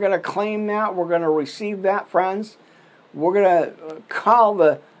dwelling. We're going to claim that. We're going to receive that, friends. We're going to call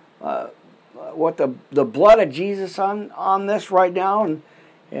the blood of Jesus on this right now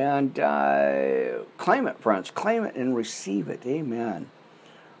and claim it, friends. Claim it and receive it. Amen.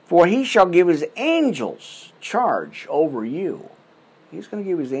 For He shall give His angels charge over you. He's going to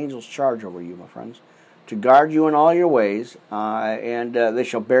give His angels charge over you, my friends, to guard you in all your ways, and they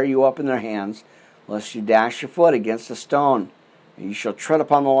shall bear you up in their hands, lest you dash your foot against a stone. And you shall tread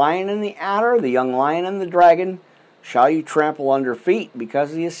upon the lion and the adder, the young lion and the dragon shall you trample under feet,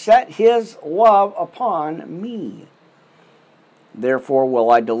 because He has set His love upon me. Therefore will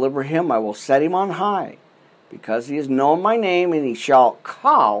I deliver him, I will set him on high, because he has known my name, and he shall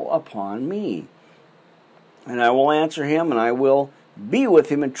call upon me. And I will answer him, and I will be with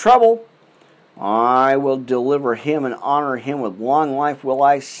him in trouble. I will deliver him and honor him. With long life will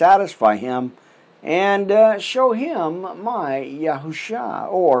I satisfy him and show him my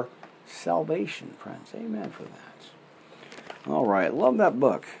Yahusha, or salvation, friends. Amen for that. All right. Love that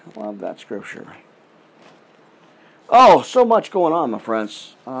book. Love that scripture. Oh, so much going on, my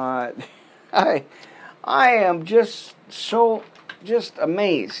friends. I am just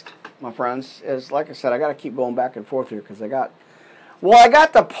amazed, my friends. As like I said, I got to keep going back and forth here because I got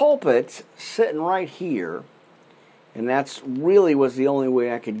the pulpit sitting right here, and that's really was the only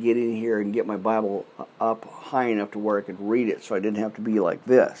way I could get in here and get my Bible up high enough to where I could read it, so I didn't have to be like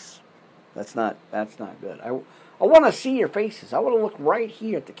this. That's not good. I want to see your faces. I want to look right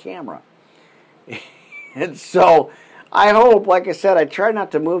here at the camera. And so I hope, like I said, I try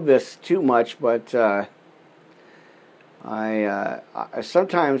not to move this too much, but I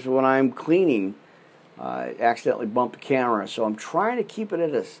sometimes when I'm cleaning, I accidentally bump the camera. So I'm trying to keep it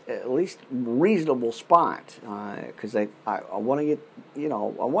at least reasonable spot because I want to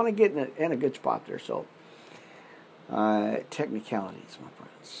get in a good spot there. So technicalities, my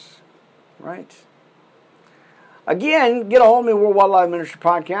friends, right? Again, get a hold of me, World Wildlife Ministry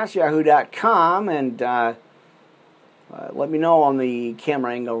Podcast, yahoo.com, and let me know on the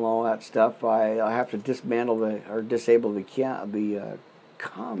camera angle and all that stuff. I have to disable the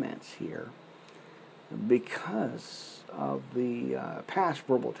comments here because of the past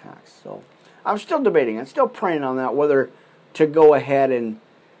verbal attacks. So I'm still debating. I'm still praying on that, whether to go ahead and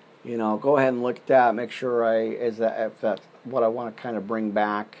look at that, make sure if that's what I want to kind of bring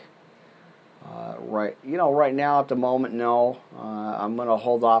back. Right now at the moment, no. I'm going to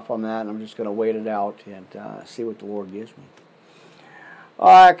hold off on that, and I'm just going to wait it out and see what the Lord gives me.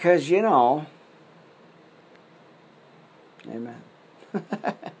 Because, amen.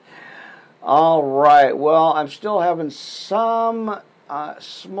 All right, well, I'm still having some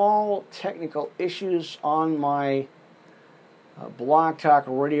small technical issues on my Blog Talk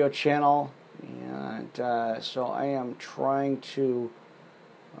radio channel, and so I am trying to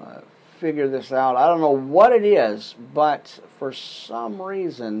figure this out. I don't know what it is, but for some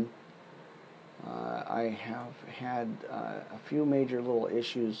reason I have had a few major little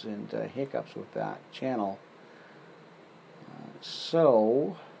issues and hiccups with that channel.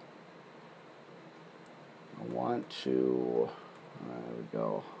 So I want to, there we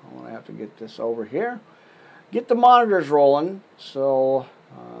go, I want to have to get this over here, get the monitors rolling. So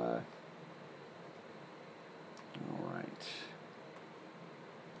all right.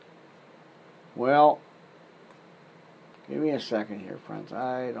 Well, give me a second here, friends.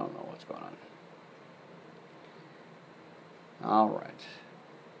 I don't know what's going on. All right.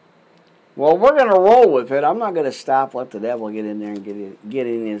 Well, we're going to roll with it. I'm not going to stop, let the devil get in there and get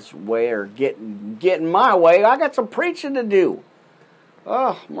in his way or get in my way. I got some preaching to do.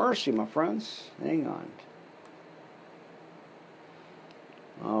 Oh, mercy, my friends. Hang on.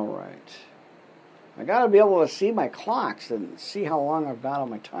 All right. I got to be able to see my clocks and see how long I've got on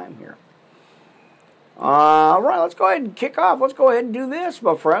my time here. All right, let's go ahead and kick off. Let's go ahead and do this,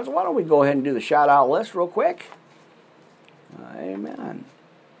 my friends. Why don't we go ahead and do the shout-out list real quick? Amen.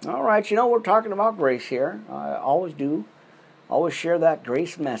 All right, we're talking about grace here. I always do. Always share that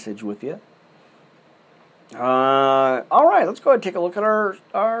grace message with you. All right, let's go ahead and take a look at our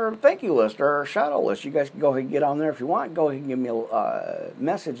thank you list, our shout-out list. You guys can go ahead and get on there if you want. Go ahead and give me a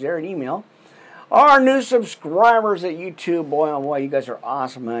message there, an email. Our new subscribers at YouTube, boy, oh boy, you guys are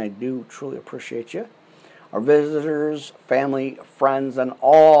awesome, and I do truly appreciate you. Our visitors, family, friends, and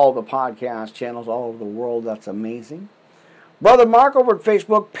all the podcast channels all over the world, that's amazing. Brother Mark over at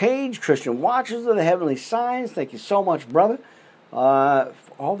Facebook page, Christian Watchers of the Heavenly Signs, thank you so much, brother, for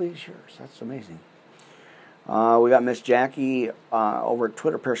all these years. That's amazing. We got Miss Jackie over at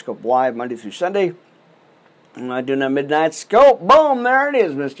Twitter Periscope Live, Monday through Sunday. Doing that Midnight Scope. Boom, there it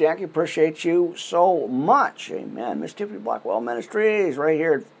is, Miss Jackie. Appreciate you so much. Amen. Miss Tiffany Blackwell Ministries right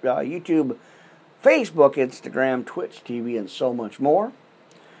here at YouTube, Facebook, Instagram, Twitch TV, and so much more.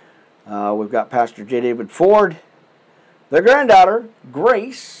 We've got Pastor J. David Ford, their granddaughter,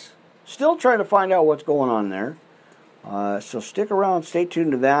 Grace, still trying to find out what's going on there. So stick around, stay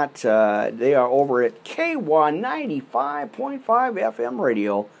tuned to that. They are over at K195.5 FM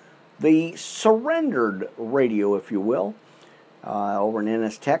radio, the Surrendered Radio, if you will, over in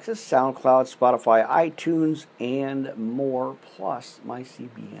Ennis, Texas, SoundCloud, Spotify, iTunes, and more, plus my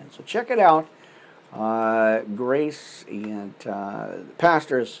CBN. So check it out. Grace and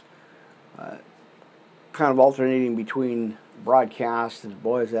pastors kind of alternating between broadcasts, and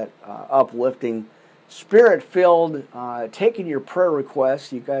boy, is that uplifting, spirit-filled, taking your prayer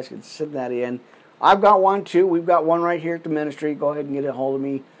requests. You guys can send that in. I've got one too. We've got one right here at the ministry. Go ahead and get a hold of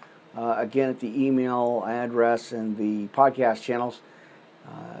me. Again, at the email address and the podcast channels,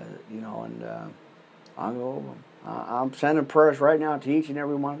 and I'll go over them. I'm sending prayers right now to each and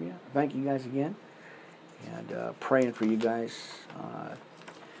every one of you. Thank you guys again, and praying for you guys.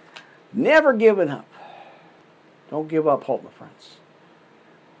 Never giving up. Don't give up hope, my friends.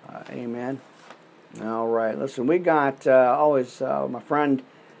 Amen. All right. Listen, we got always my friend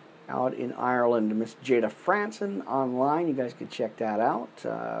out in Ireland, Miss Jada Franson, online. You guys can check that out.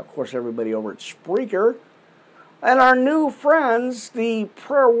 Of course, everybody over at Spreaker. And our new friends, the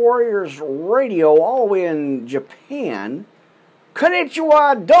Prayer Warriors Radio, all the way in Japan.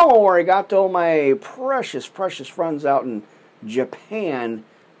 Konnichiwa domo arigato, my precious, precious friends out in Japan,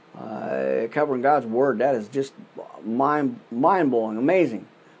 covering God's Word. That is just mind-blowing, amazing,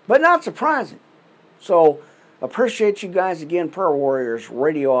 but not surprising. So, appreciate you guys again, Prayer Warriors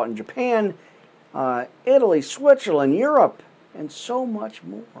Radio out in Japan, Italy, Switzerland, Europe, and so much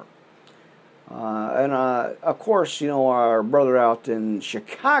more. Of course, our brother out in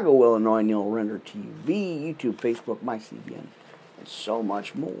Chicago, Illinois, Neil Render TV, YouTube, Facebook, MyCBN, and so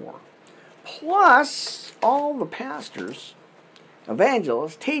much more. Plus, all the pastors,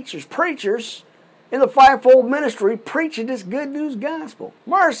 evangelists, teachers, preachers in the fivefold ministry preaching this good news gospel.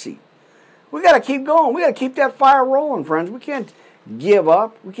 Mercy. We got to keep going. We got to keep that fire rolling, friends. We can't give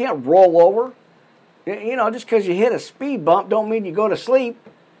up. We can't roll over. Just because you hit a speed bump don't mean you go to sleep.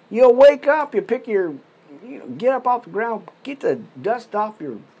 You'll wake up, you pick your, get up off the ground, get the dust off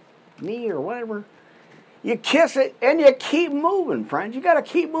your knee or whatever. You kiss it, and you keep moving, friends. You got to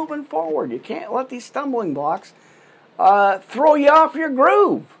keep moving forward. You can't let these stumbling blocks throw you off your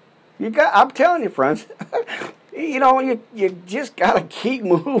groove. I'm telling you, friends, you just got to keep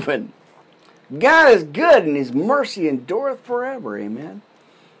moving. God is good, and His mercy endureth forever. Amen.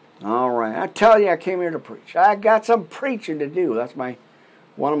 All right, I tell you, I came here to preach. I got some preaching to do. That's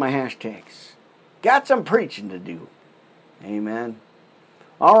one of my hashtags. Got some preaching to do. Amen.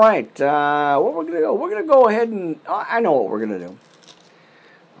 All right, what we're going to do? We're going to go ahead and, I know what we're going to do.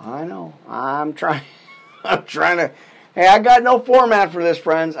 I know. I'm trying to, hey, I got no format for this,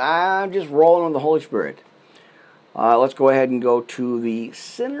 friends. I'm just rolling on the Holy Spirit. Let's go ahead and go to the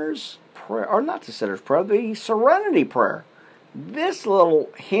sinner's prayer, or not the sinner's prayer, the serenity prayer. This little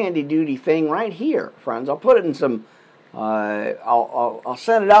handy-duty thing right here, friends. I'll put it in some, I'll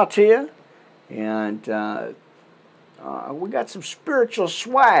send it out to you, and we got some spiritual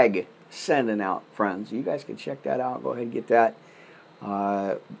swag sending out, friends. You guys can check that out. Go ahead and get that.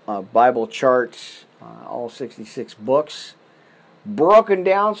 Bible charts, all 66 books, broken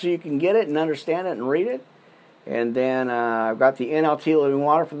down so you can get it and understand it and read it. And then I've got the NLT Living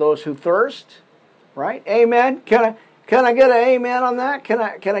Water for those who thirst. Right? Amen. Can I get an amen on that? Can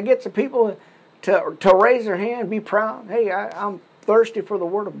I get some people to raise their hand, be proud? Hey, I'm thirsty for the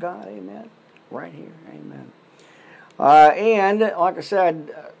Word of God. Amen. Right here. Amen. And like I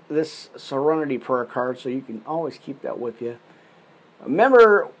said, this Serenity Prayer card, so you can always keep that with you.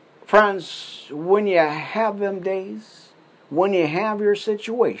 Remember, friends, when you have them days, when you have your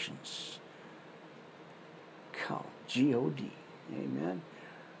situations, come, G-O-D. Amen.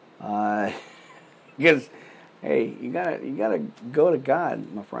 Because, hey, you gotta go to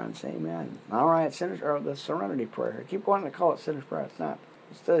God, my friends. Amen. All right, the Serenity Prayer. I keep wanting to call it Sinner's Prayer. It's not.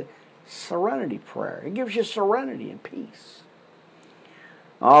 It's the Serenity Prayer. It gives you serenity and peace.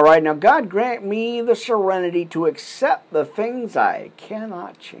 All right, now God grant me the serenity to accept the things I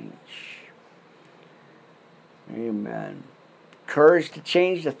cannot change. Amen. Courage to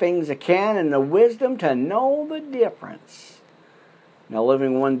change the things I can, and the wisdom to know the difference. Now,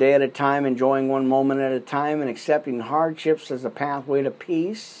 living one day at a time, enjoying one moment at a time, and accepting hardships as a pathway to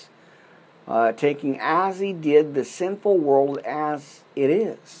peace, taking as He did the sinful world as it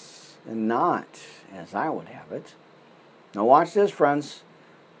is, and not as I would have it. Now, watch this, friends.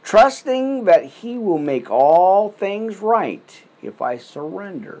 Trusting that He will make all things right if I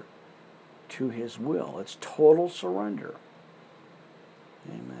surrender to His will. It's total surrender.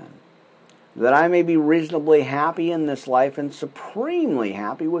 Amen. That I may be reasonably happy in this life and supremely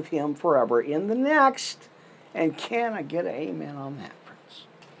happy with Him forever in the next. And can I get an amen on that, friends?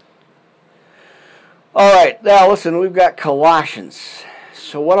 All right, now listen, we've got Colossians.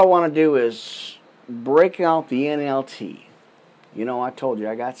 So what I want to do is break out the NLT. I told you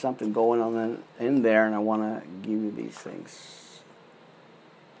I got something going on in there, and I want to give you these things.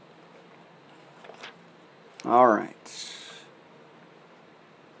 All right.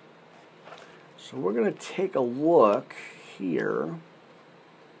 So we're going to take a look here.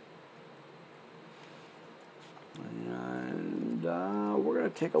 And we're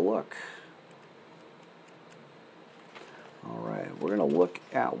going to take a look. All right. We're going to look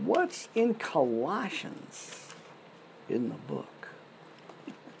at what's in Colossians in the book.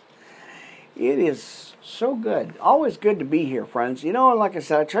 It is so good. Always good to be here, friends. And like I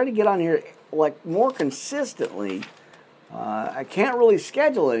said, I try to get on here more consistently I can't really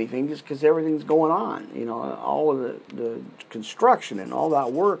schedule anything just because everything's going on. You know, all of the construction and all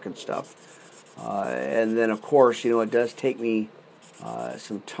that work and stuff. And then, of course, you know, it does take me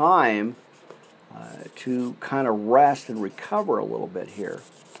some time to kind of rest and recover a little bit here.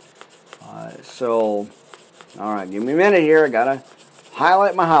 So, all right, give me a minute here. I got to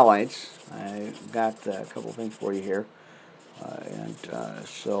highlight my highlights. I got a couple things for you here.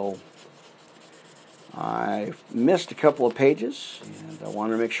 So I missed a couple of pages, and I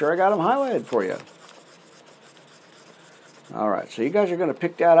wanted to make sure I got them highlighted for you. All right, so you guys are going to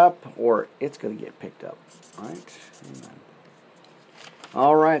pick that up, or it's going to get picked up. All right, amen.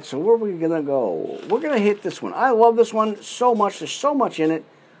 All right, so where are we going to go? We're going to hit this one. I love this one so much. There's so much in it.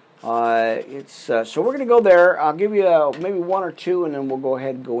 So we're going to go there. I'll give you maybe one or two, and then we'll go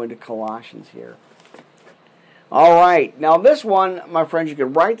ahead and go into Colossians here. All right, now this one, my friends, you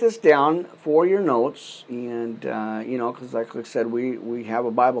can write this down for your notes, and you know, because like I said, we have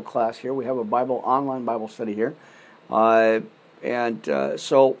a Bible class here. We have a online Bible study here, so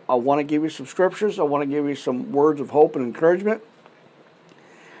I want to give you some scriptures. I want to give you some words of hope and encouragement.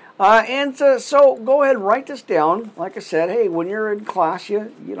 So go ahead and write this down. Like I said, hey, when you're in class,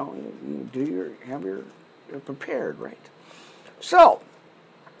 you have your prepared, right? So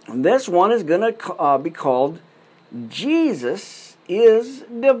this one is going to be called Jesus is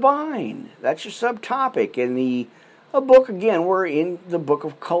Divine. That's your subtopic in the book. Again, we're in the book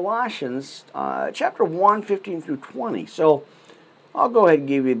of Colossians, chapter 1, 15 through 20. So I'll go ahead and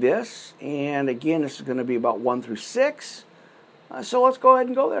give you this. And again, this is going to be about 1 through 6. So let's go ahead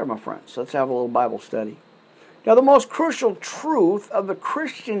and go there, my friends. Let's have a little Bible study. Now, the most crucial truth of the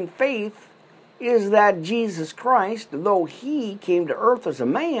Christian faith is that Jesus Christ, though he came to earth as a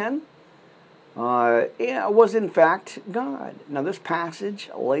man, was in fact God. Now, this passage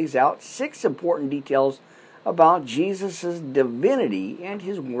lays out 6 important details about Jesus' divinity and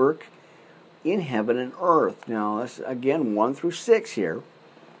his work in heaven and earth. Now, that's again 1 through 6 here.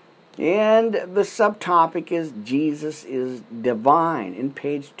 And the subtopic is Jesus is Divine in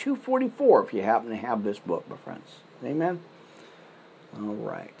page 244 if you happen to have this book, my friends. Amen? All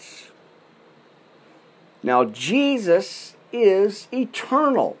right. Now, Jesus is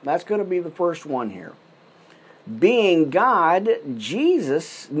eternal. That's going to be the first one here. Being God,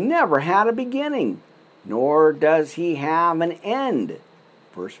 Jesus never had a beginning, nor does he have an end.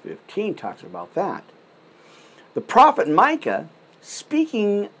 Verse 15 talks about that. The prophet Micah,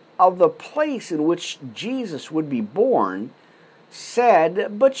 speaking of the place in which Jesus would be born,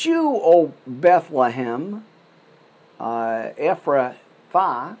 said, "But you, O Bethlehem,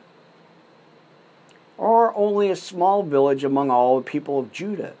 Ephrathah, are only a small village among all the people of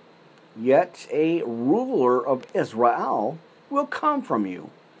Judah. Yet a ruler of Israel will come from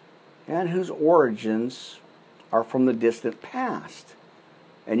you, and whose origins are from the distant past."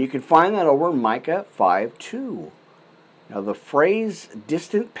 And you can find that over in Micah 5:2. Now the phrase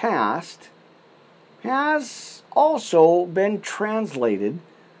distant past has also been translated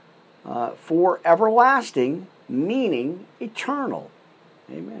for everlasting, meaning eternal.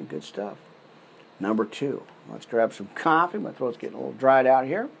 Amen. Good stuff. Number 2. Let's grab some coffee. My throat's getting a little dried out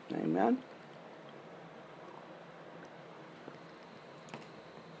here. Amen.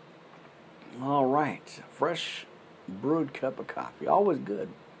 All right. Fresh brewed cup of coffee. Always good.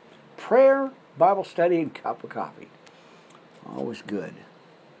 Prayer, Bible study, and cup of coffee. Always good.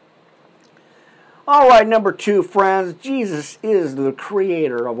 All right, number 2, friends. Jesus is the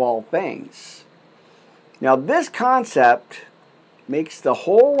creator of all things. Now, this concept makes the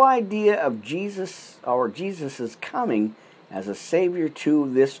whole idea of Jesus, or Jesus' coming as a Savior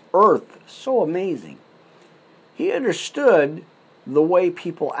to this earth, so amazing. He understood the way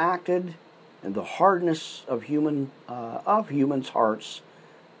people acted and the hardness of humans' hearts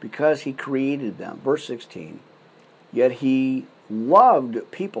because he created them. Verse 16. Yet he loved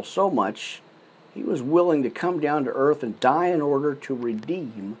people so much, he was willing to come down to earth and die in order to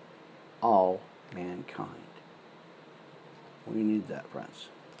redeem all mankind. We need that, friends.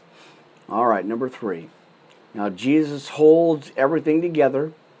 All right, number 3. Now, Jesus holds everything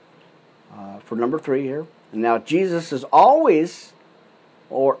together for number 3 here. And now, Jesus is always,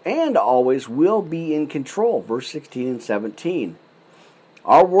 always will be in control. Verse 16 and 17.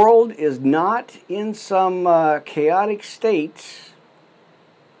 Our world is not in some chaotic state,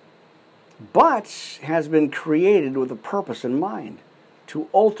 but has been created with a purpose in mind to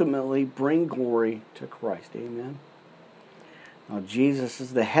ultimately bring glory to Christ. Amen. Now, Jesus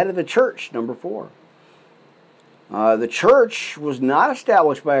is the head of the church, number 4. The church was not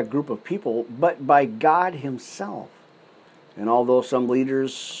established by a group of people, but by God himself. And although some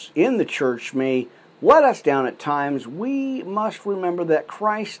leaders in the church may let us down at times, we must remember that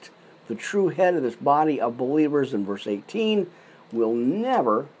Christ, the true head of this body of believers in verse 18, will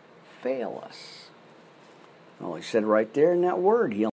never fail us. Well, he said right there in that word, he'll